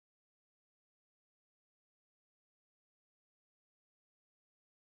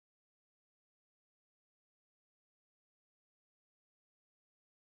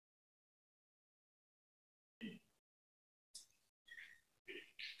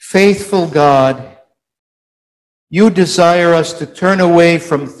Faithful God, you desire us to turn away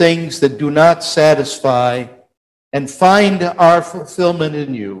from things that do not satisfy and find our fulfillment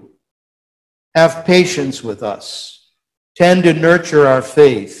in you. Have patience with us. Tend to nurture our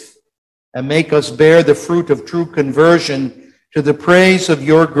faith and make us bear the fruit of true conversion to the praise of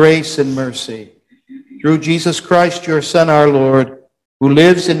your grace and mercy. Through Jesus Christ, your Son, our Lord, who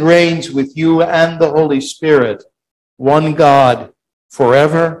lives and reigns with you and the Holy Spirit, one God,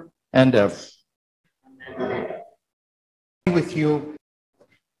 forever and ever. With you.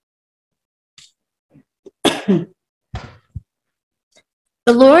 The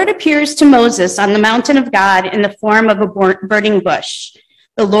Lord appears to Moses on the mountain of God in the form of a burning bush.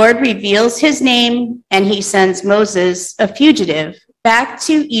 The Lord reveals his name, and he sends Moses, a fugitive, back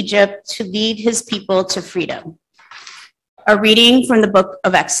to Egypt to lead his people to freedom. A reading from the book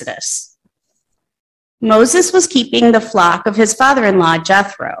of Exodus. Moses was keeping the flock of his father-in-law,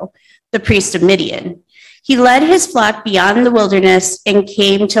 Jethro, the priest of Midian. He led his flock beyond the wilderness and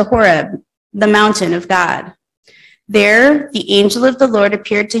came to Horeb, the mountain of God. There, the angel of the Lord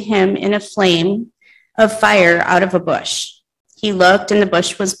appeared to him in a flame of fire out of a bush. He looked, and the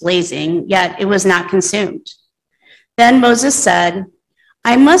bush was blazing, yet it was not consumed. Then Moses said,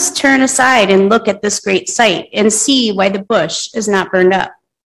 I must turn aside and look at this great sight and see why the bush is not burned up.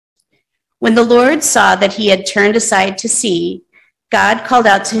 When the Lord saw that he had turned aside to see, God called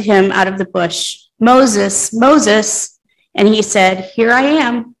out to him out of the bush, Moses, Moses. And he said, Here I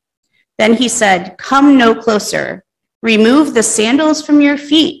am. Then he said, Come no closer. Remove the sandals from your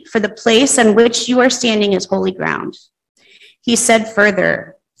feet, for the place on which you are standing is holy ground. He said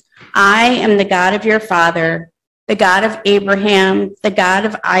further, I am the God of your father, the God of Abraham, the God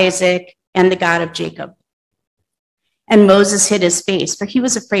of Isaac, and the God of Jacob. And Moses hid his face, for he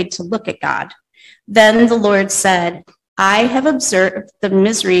was afraid to look at God. Then the Lord said, I have observed the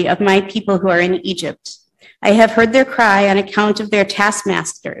misery of my people who are in Egypt. I have heard their cry on account of their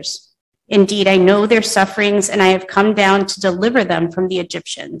taskmasters. Indeed, I know their sufferings, and I have come down to deliver them from the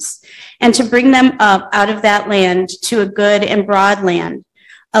Egyptians and to bring them up out of that land to a good and broad land,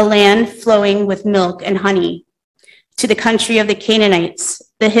 a land flowing with milk and honey, to the country of the Canaanites,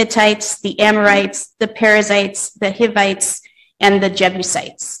 the Hittites, the Amorites, the Perizzites, the Hivites, and the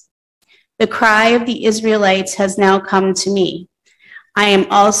Jebusites. The cry of the Israelites has now come to me. I have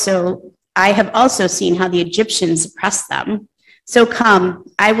also seen how the Egyptians oppressed them. So come,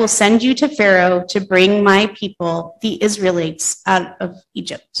 I will send you to Pharaoh to bring my people, the Israelites, out of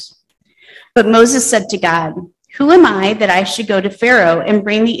Egypt. But Moses said to God, Who am I that I should go to Pharaoh and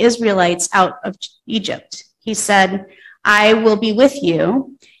bring the Israelites out of Egypt? He said, I will be with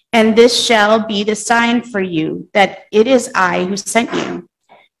you, and this shall be the sign for you that it is I who sent you.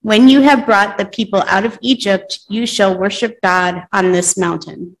 When you have brought the people out of Egypt, you shall worship God on this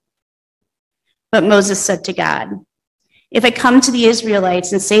mountain. But Moses said to God, If I come to the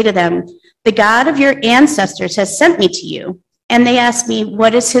Israelites and say to them, The God of your ancestors has sent me to you, and they ask me,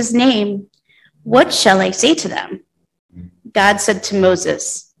 What is his name? What shall I say to them? God said to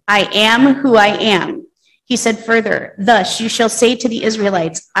Moses, I am who I am. He said further, Thus you shall say to the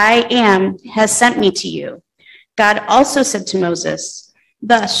Israelites, I am has sent me to you. God also said to Moses,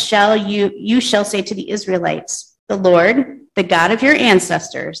 Thus shall you shall say to the Israelites, The Lord, the God of your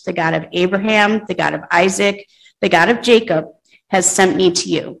ancestors, the God of Abraham, the God of Isaac, the God of Jacob, has sent me to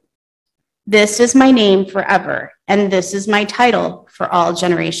you. This is my name forever, and this is my title for all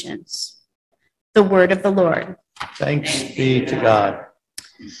generations. The word of the Lord. Thanks be to God.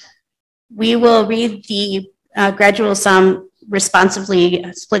 We will read the gradual psalm responsively,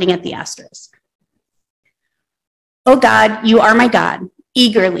 splitting at the asterisk. O God, you are my God.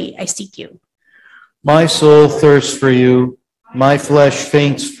 Eagerly I seek you. My soul thirsts for you. My flesh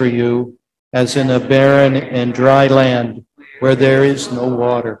faints for you, as in a barren and dry land where there is no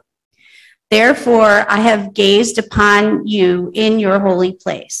water. Therefore, I have gazed upon you in your holy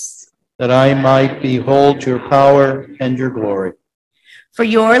place, that I might behold your power and your glory. For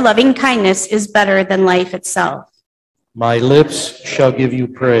your loving kindness is better than life itself. My lips shall give you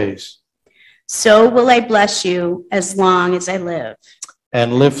praise. So will I bless you as long as I live.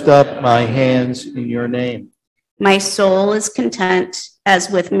 And lift up my hands in your name. My soul is content as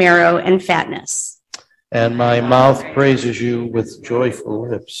with marrow and fatness. And my mouth praises you with joyful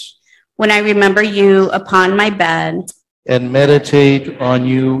lips. When I remember you upon my bed. And meditate on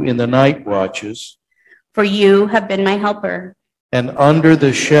you in the night watches. For you have been my helper. And under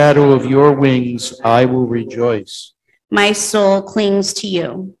the shadow of your wings I will rejoice. My soul clings to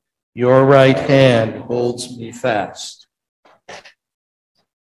you. Your right hand holds me fast.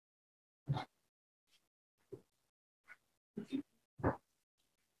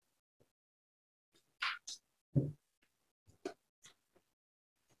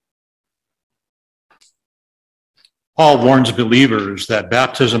 Paul warns believers that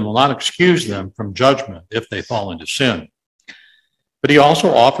baptism will not excuse them from judgment if they fall into sin. But he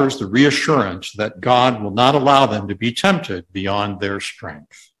also offers the reassurance that God will not allow them to be tempted beyond their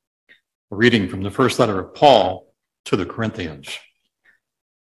strength. A reading from the first letter of Paul to the Corinthians.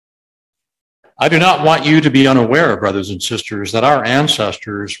 I do not want you to be unaware, brothers and sisters, that our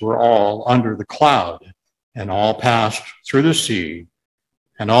ancestors were all under the cloud, and all passed through the sea,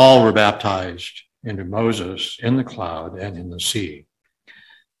 and all were baptized into Moses in the cloud and in the sea.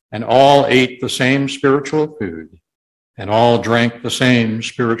 And all ate the same spiritual food, and all drank the same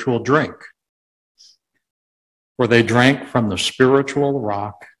spiritual drink. For they drank from the spiritual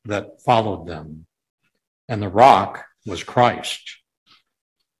rock that followed them, and the rock was Christ.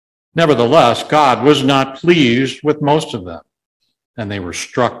 Nevertheless, God was not pleased with most of them, and they were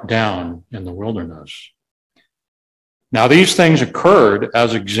struck down in the wilderness. Now these things occurred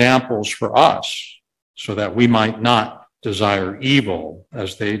as examples for us, so that we might not desire evil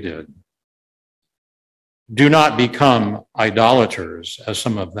as they did. Do not become idolaters, as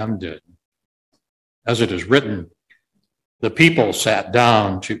some of them did. As it is written, the people sat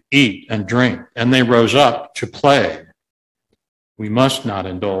down to eat and drink, and they rose up to play. We must not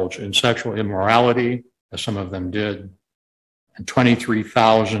indulge in sexual immorality, as some of them did, and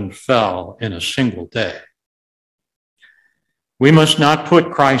 23,000 fell in a single day. We must not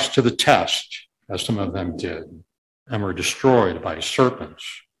put Christ to the test, as some of them did, and were destroyed by serpents.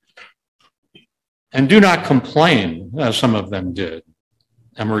 And do not complain, as some of them did,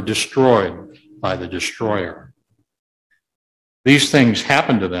 and were destroyed by the destroyer. These things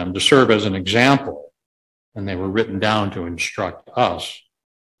happened to them to serve as an example, and they were written down to instruct us,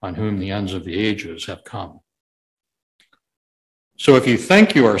 on whom the ends of the ages have come. So if you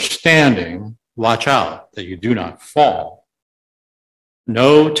think you are standing, watch out that you do not fall.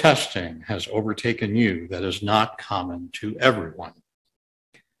 No testing has overtaken you that is not common to everyone.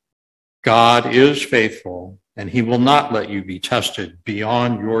 God is faithful, and he will not let you be tested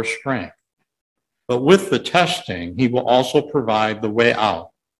beyond your strength. But with the testing, he will also provide the way out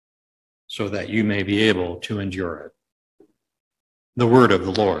so that you may be able to endure it. The word of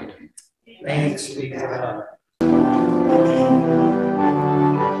the Lord. Thanks be to God.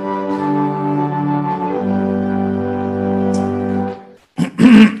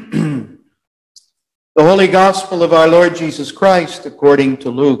 The Holy Gospel of our Lord Jesus Christ according to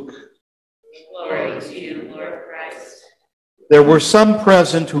Luke. Glory to you, Lord Christ. There were some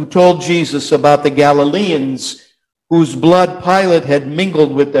present who told Jesus about the Galileans whose blood Pilate had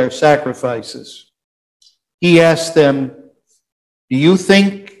mingled with their sacrifices. He asked them, "Do you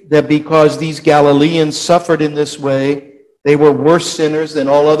think that because these Galileans suffered in this way, they were worse sinners than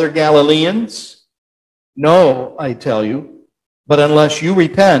all other Galileans? No, I tell you, but unless you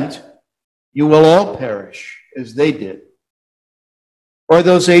repent, you will all perish as they did. Or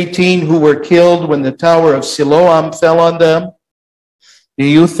those 18 who were killed when the tower of Siloam fell on them, do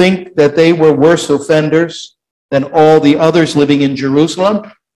you think that they were worse offenders than all the others living in Jerusalem?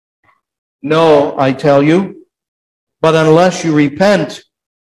 No, I tell you, but unless you repent,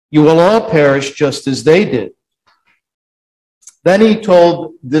 you will all perish just as they did." Then he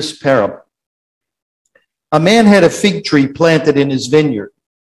told this parable. A man had a fig tree planted in his vineyard,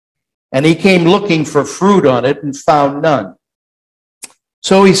 and he came looking for fruit on it and found none.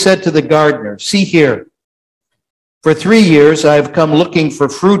 So he said to the gardener, "See here, for 3 years I have come looking for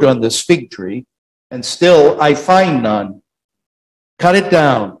fruit on this fig tree, and still I find none. Cut it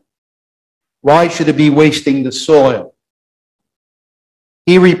down. Why should it be wasting the soil?"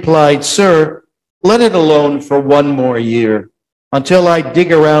 He replied, "Sir, let it alone for 1 more year, until I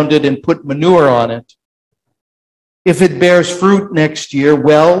dig around it and put manure on it. If it bears fruit next year,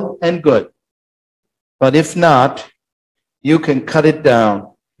 well and good. But if not, you can cut it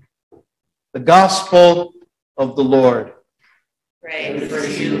down." The Gospel of the Lord. Praise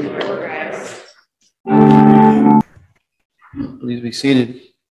to you, Lord Christ. Please be seated.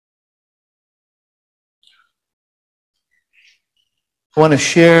 I want to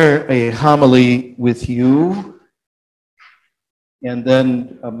share a homily with you and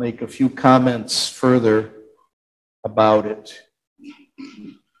then make a few comments further about it.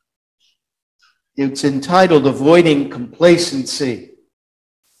 It's entitled Avoiding Complacency.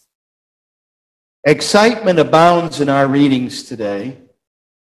 Excitement abounds in our readings today.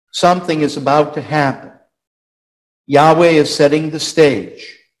 Something is about to happen. Yahweh is setting the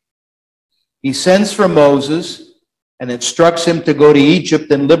stage. He sends for Moses and instructs him to go to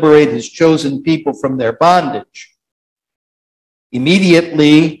Egypt and liberate his chosen people from their bondage.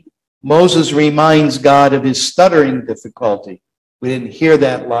 Immediately, Moses reminds God of his stuttering difficulty. We didn't hear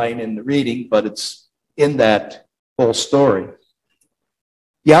that line in the reading, but it's in that full story.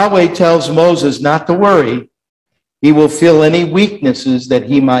 Yahweh tells Moses not to worry. He will fill any weaknesses that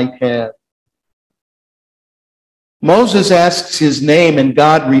he might have. Moses asks his name, and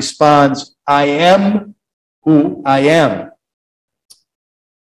God responds, I am who I am.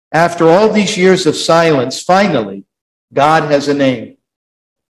 After all these years of silence, finally, God has a name.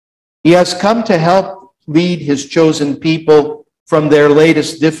 He has come to help lead his chosen people from their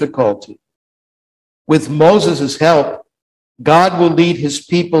latest difficulty. With Moses' help, God will lead his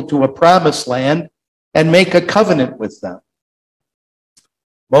people to a promised land and make a covenant with them.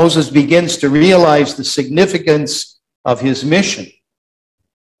 Moses begins to realize the significance of his mission.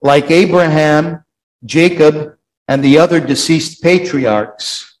 Like Abraham, Jacob, and the other deceased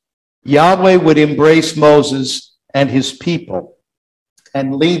patriarchs, Yahweh would embrace Moses and his people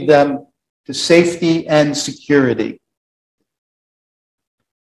and lead them to safety and security.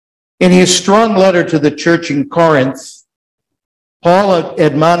 In his strong letter to the church in Corinth, Paul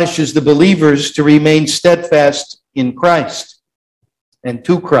admonishes the believers to remain steadfast in Christ and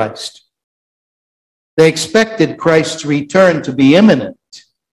to Christ. They expected Christ's return to be imminent,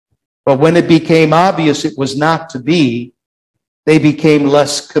 but when it became obvious it was not to be, they became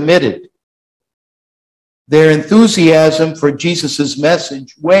less committed. Their enthusiasm for Jesus'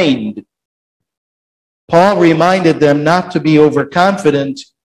 message waned. Paul reminded them not to be overconfident,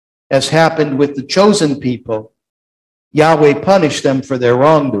 as happened with the chosen people. Yahweh punished them for their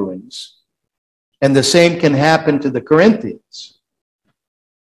wrongdoings. And the same can happen to the Corinthians.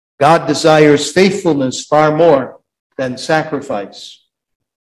 God desires faithfulness far more than sacrifice.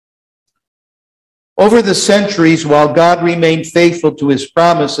 Over the centuries, while God remained faithful to his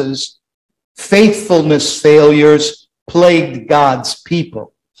promises, faithfulness failures plagued God's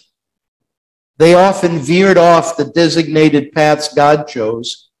people. They often veered off the designated paths God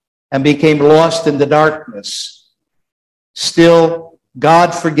chose and became lost in the darkness. Still,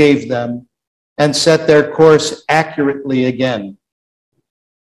 God forgave them and set their course accurately again.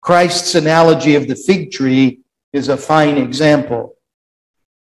 Christ's analogy of the fig tree is a fine example.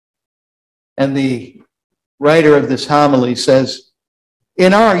 And the writer of this homily says,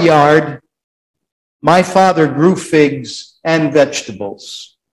 in our yard, my father grew figs and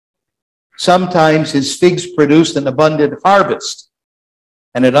vegetables. Sometimes his figs produced an abundant harvest,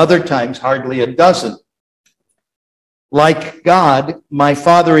 and at other times hardly a dozen. Like God, my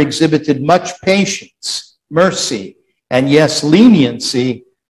father exhibited much patience, mercy, and yes, leniency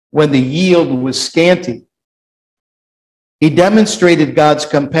when the yield was scanty. He demonstrated God's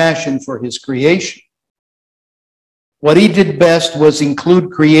compassion for his creation. What he did best was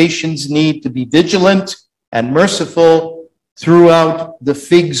include creation's need to be vigilant and merciful throughout the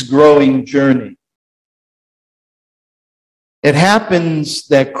fig's growing journey. It happens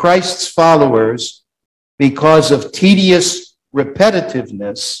that Christ's followers, because of tedious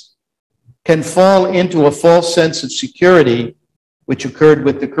repetitiveness, can fall into a false sense of security, which occurred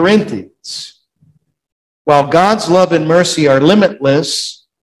with the Corinthians. While God's love and mercy are limitless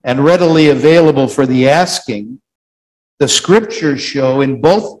and readily available for the asking, the scriptures show in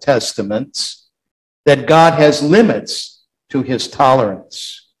both testaments that God has limits to his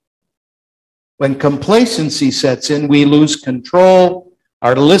tolerance. When complacency sets in, we lose control,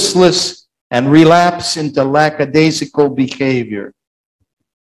 are listless, and relapse into lackadaisical behavior.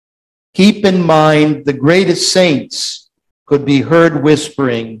 Keep in mind, the greatest saints could be heard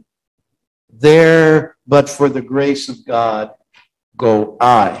whispering, "There, but for the grace of God, go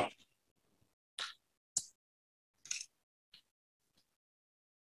I."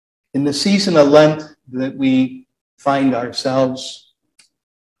 In the season of Lent that we find ourselves,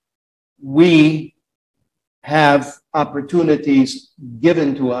 we have opportunities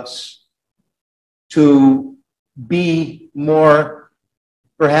given to us to be more,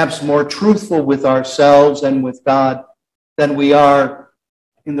 perhaps more truthful with ourselves and with God than we are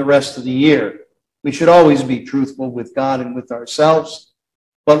in the rest of the year. We should always be truthful with God and with ourselves,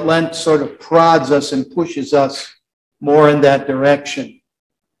 but Lent sort of prods us and pushes us more in that direction.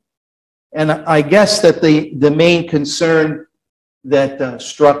 And I guess that the main concern that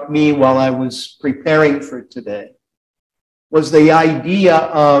struck me while I was preparing for today was the idea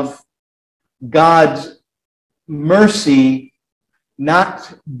of God's mercy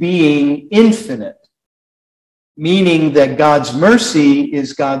not being infinite, meaning that God's mercy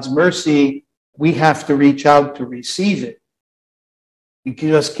is God's mercy. We have to reach out to receive it. You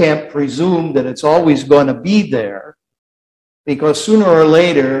just can't presume that it's always going to be there, because sooner or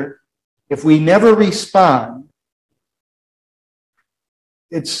later, if we never respond,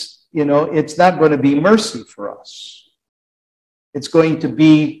 it's not going to be mercy for us. It's going to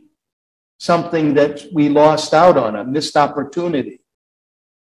be something that we lost out on, a missed opportunity.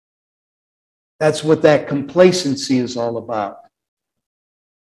 That's what that complacency is all about.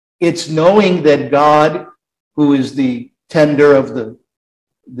 It's knowing that God, who is the tender of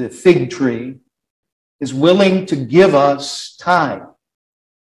the fig tree, is willing to give us time.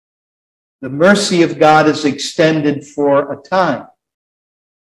 The mercy of God is extended for a time.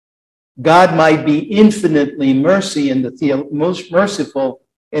 God might be infinitely most merciful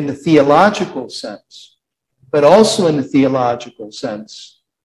in the theological sense, but also in the theological sense,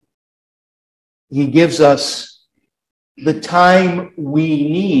 he gives us the time we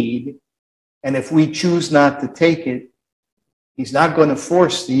need, and if we choose not to take it, he's not going to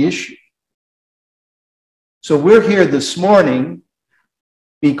force the issue. So we're here this morning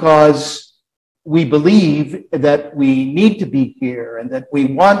because we believe that we need to be here and that we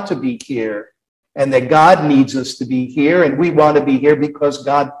want to be here and that God needs us to be here, and we want to be here because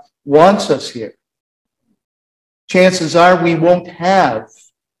God wants us here. Chances are we won't have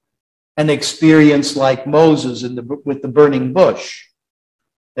an experience like Moses with the burning bush,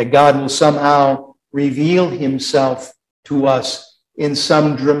 that God will somehow reveal himself to us in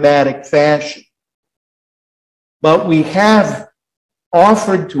some dramatic fashion. But we have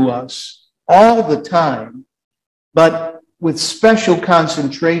offered to us all the time, but with special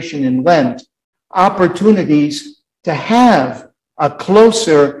concentration in Lent, opportunities to have a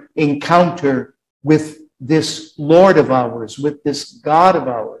closer encounter with this Lord of ours, with this God of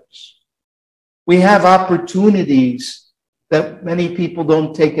ours. We have opportunities that many people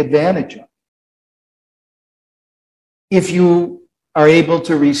don't take advantage of. If you are able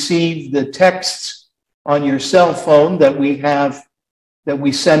to receive the texts on your cell phone that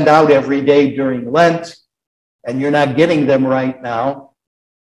we send out every day during Lent, and you're not getting them right now,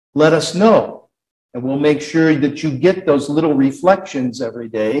 let us know. And we'll make sure that you get those little reflections every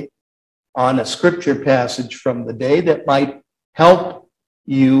day on a scripture passage from the day that might help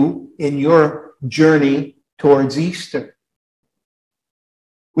you in your journey towards Easter.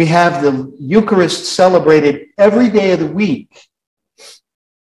 We have the Eucharist celebrated every day of the week,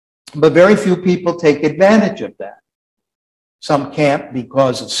 but very few people take advantage of that. Some can't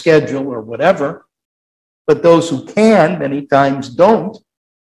because of schedule or whatever, but those who can many times don't.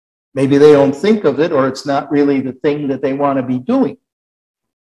 Maybe they don't think of it, or it's not really the thing that they want to be doing.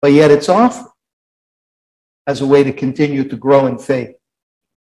 But yet it's offered as a way to continue to grow in faith.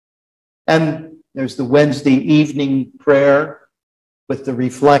 And there's the Wednesday evening prayer with the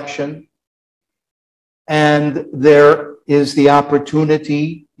reflection. And there is the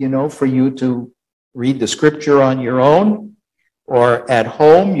opportunity, for you to read the scripture on your own, or at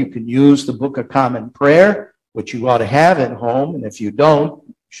home. You can use the Book of Common Prayer, which you ought to have at home. And if you don't,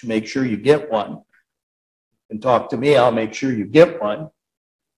 you should make sure you get one. And talk to me, I'll make sure you get one.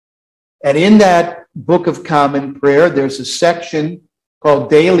 And in that Book of Common Prayer, there's a section called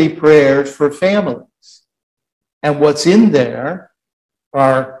Daily Prayers for Families. And what's in there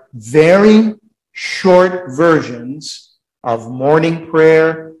are very short versions of morning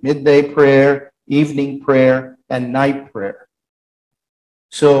prayer, midday prayer, evening prayer, and night prayer.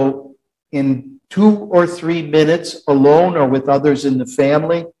 So in 2 or 3 minutes alone or with others in the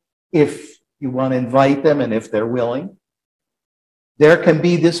family, if you want to invite them and if they're willing, there can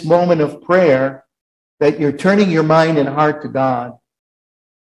be this moment of prayer that you're turning your mind and heart to God.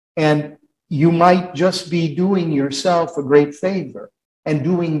 And you might just be doing yourself a great favor and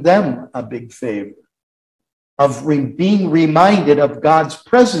doing them a big favor of being reminded of God's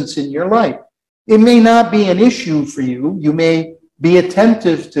presence in your life. It may not be an issue for you. You may be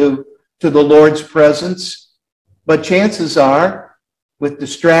attentive to the Lord's presence, but chances are, with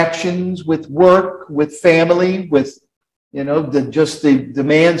distractions, with work, with family, with the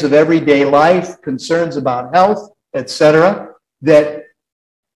demands of everyday life, concerns about health, etc., that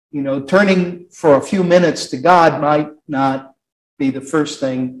turning for a few minutes to God might not be the first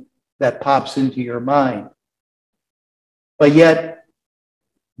thing that pops into your mind. But yet,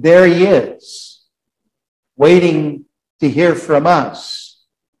 there he is, waiting to hear from us,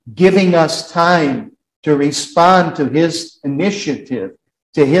 giving us time to respond to his initiative,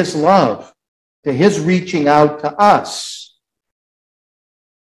 to his love, to his reaching out to us.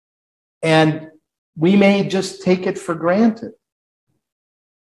 And we may just take it for granted.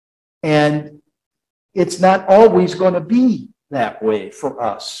 And it's not always going to be that way for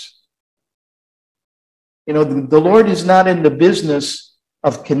us. The Lord is not in the business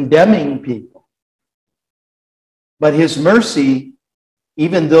of condemning people. But his mercy,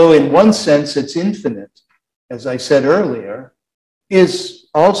 even though in one sense it's infinite, as I said earlier, is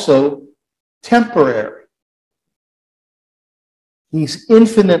also temporary. He's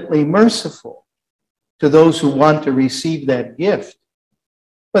infinitely merciful to those who want to receive that gift.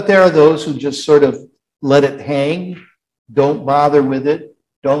 But there are those who just sort of let it hang, don't bother with it,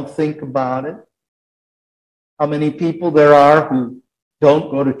 don't think about it. How many people there are who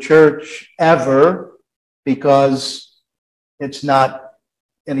don't go to church ever because it's not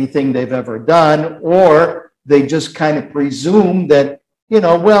anything they've ever done, or they just kind of presume that,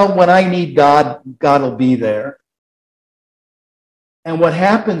 well, when I need God, God will be there. And what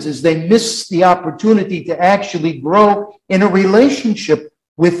happens is they miss the opportunity to actually grow in a relationship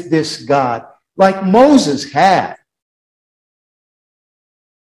with this God, like Moses had.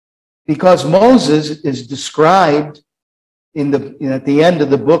 Because Moses is described at the end of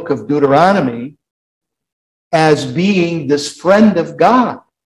the book of Deuteronomy as being this friend of God,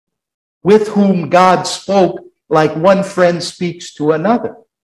 with whom God spoke like one friend speaks to another.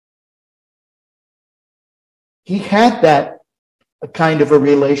 He had that kind of a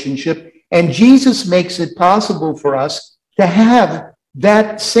relationship, and Jesus makes it possible for us to have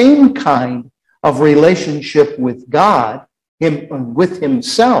that same kind of relationship with God, with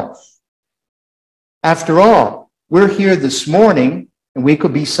himself. After all, we're here this morning, and we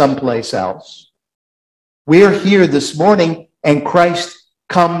could be someplace else. We're here this morning, and Christ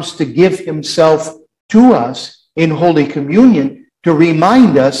comes to give himself to us in Holy Communion to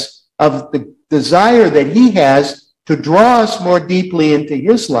remind us of the desire that he has to draw us more deeply into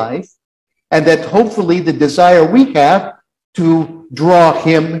his life, and that hopefully the desire we have to draw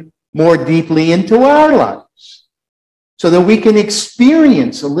him more deeply into our lives, so that we can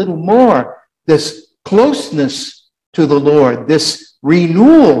experience a little more this closeness to the Lord, this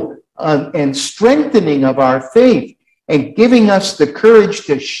renewal and strengthening of our faith, and giving us the courage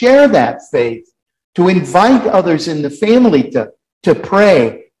to share that faith, to invite others in the family to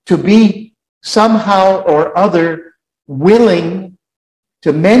pray, to be somehow or other willing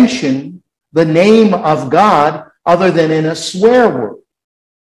to mention the name of God other than in a swear word.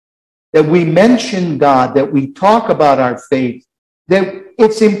 That we mention God, that we talk about our faith, that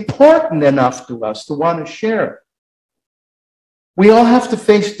it's important enough to us to want to share it. We all have to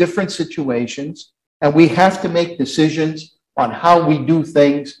face different situations, and we have to make decisions on how we do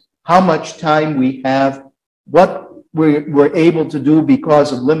things, how much time we have, what we're able to do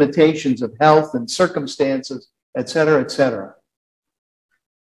because of limitations of health and circumstances, etc., etc.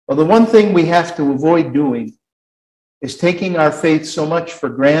 Well, the one thing we have to avoid doing is taking our faith so much for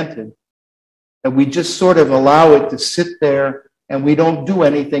granted that we just sort of allow it to sit there and we don't do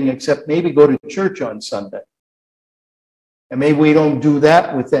anything except maybe go to church on Sunday. And maybe we don't do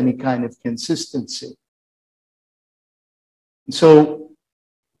that with any kind of consistency. And so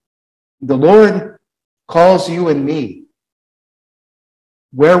the Lord calls you and me,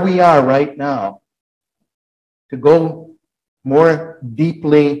 where we are right now, to go more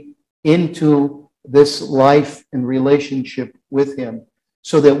deeply into this life and relationship with him,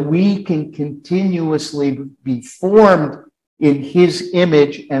 so that we can continuously be formed in his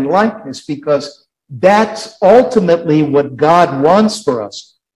image and likeness, because that's ultimately what God wants for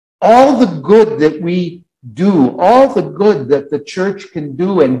us. All the good that we do, all the good that the church can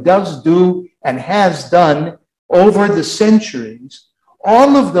do and does do and has done over the centuries,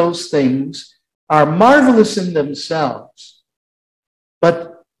 all of those things are marvelous in themselves,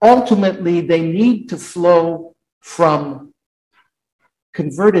 but ultimately they need to flow from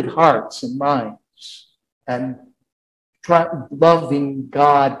converted hearts and minds, and loving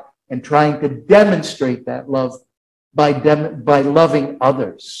God and trying to demonstrate that love by loving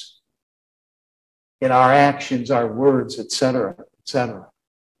others in our actions, our words, etc., etc.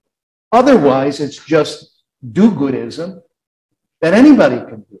 Otherwise, it's just do-goodism that anybody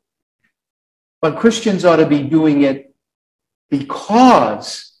can do. But Christians ought to be doing it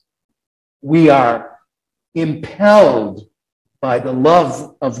because we are impelled by the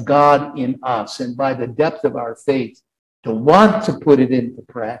love of God in us and by the depth of our faith to want to put it into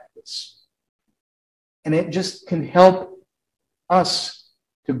practice. And it just can help us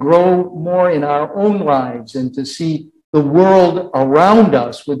to grow more in our own lives and to see the world around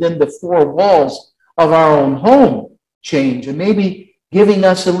us within the four walls of our own home change, and maybe giving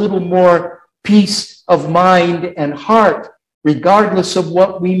us a little more peace of mind and heart, regardless of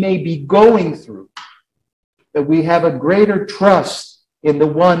what we may be going through. That we have a greater trust in the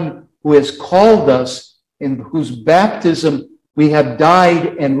one who has called us, in whose baptism we have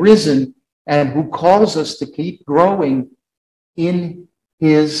died and risen, and who calls us to keep growing in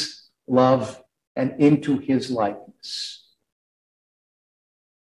his love and into his likeness.